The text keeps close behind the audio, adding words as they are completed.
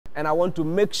and I want to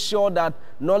make sure that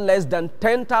not less than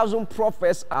 10,000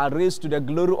 prophets are raised to the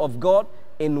glory of God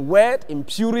in word, in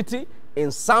purity,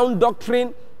 in sound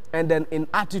doctrine, and then in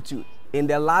attitude. In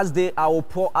the last day, I will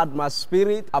pour out my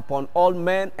spirit upon all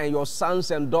men, and your sons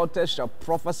and daughters shall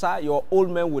prophesy. Your old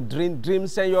men will dream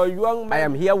dreams, and your young men. I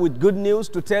am here with good news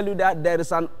to tell you that there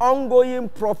is an ongoing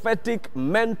prophetic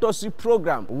mentorship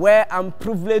program where I'm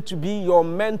privileged to be your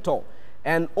mentor.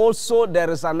 And also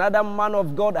there is another man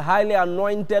of God, highly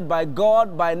anointed by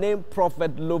God, by name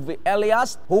Prophet Lovi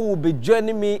Elias, who will be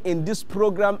joining me in this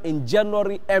program in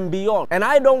January and beyond. And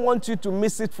I don't want you to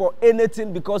miss it for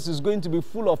anything, because it's going to be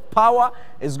full of power.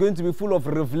 It's going to be full of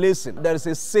revelation. There is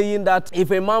a saying that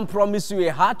if a man promises you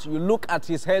a hat, you look at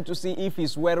his head to see if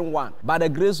he's wearing one. By the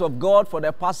grace of God, for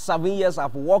the past 7 years,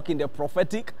 I've walked in the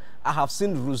prophetic. I have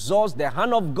seen results. The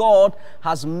hand of God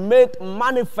has made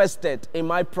manifested in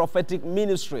my prophetic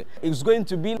ministry. It's going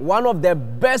to be one of the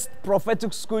best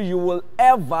prophetic schools you will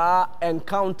ever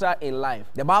encounter in life.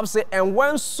 The Bible says, and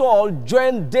when Saul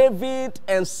joined David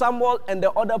and Samuel and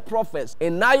the other prophets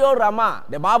in Nayo Ramah,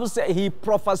 the Bible says he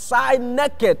prophesied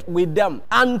naked with them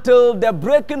until the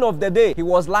breaking of the day. He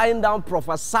was lying down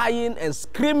prophesying and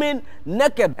screaming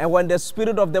naked. And when the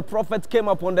spirit of the prophet came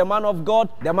upon the man of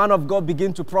God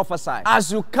began to prophesy.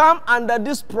 As you come under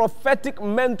this prophetic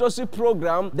mentorship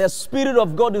program, the Spirit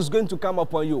of God is going to come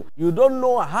upon you. You don't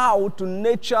know how to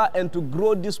nurture and to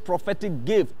grow this prophetic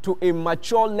gift to a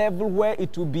mature level where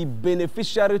it will be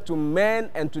beneficiary to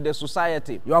men and to the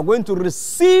society. You are going to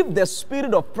receive the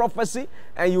spirit of prophecy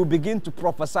and you begin to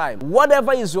prophesy.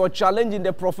 Whatever is your challenge in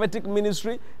the prophetic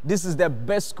ministry, this is the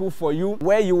best school for you,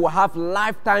 where you will have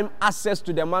lifetime access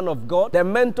to the man of God. The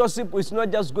mentorship is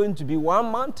not just going to be 1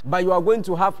 month, but you are going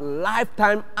to have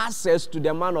lifetime access to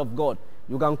the man of God.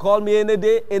 You can call me any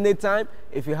day, anytime,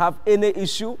 if you have any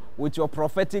issue with your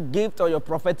prophetic gift or your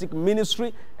prophetic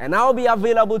ministry, and I'll be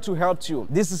available to help you.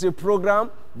 This is a program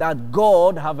that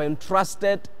God have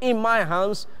entrusted in my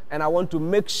hands, and I want to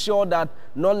make sure that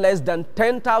not less than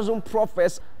 10,000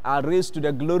 prophets are raised to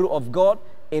the glory of God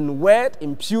in word,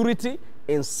 in purity,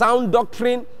 in sound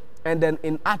doctrine, and then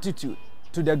in attitude,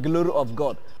 to the glory of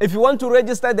God. If you want to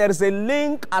register, there is a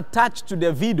link attached to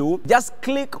the video. Just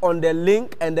click on the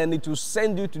link and then it will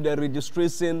send you to the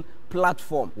registration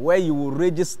platform where you will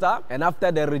register, and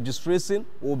after the registration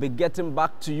we'll be getting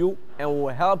back to you and will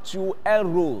help you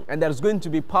enroll. And there's going to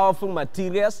be powerful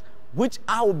materials which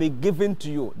I will be giving to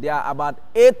you. There are about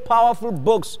 8 powerful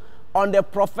books on the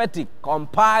prophetic,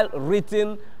 compiled,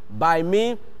 written by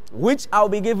me, which I'll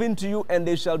be giving to you, and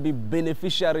they shall be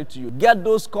beneficiary to you. Get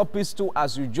those copies too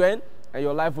as you join, and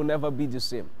your life will never be the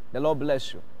same. The Lord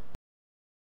bless you.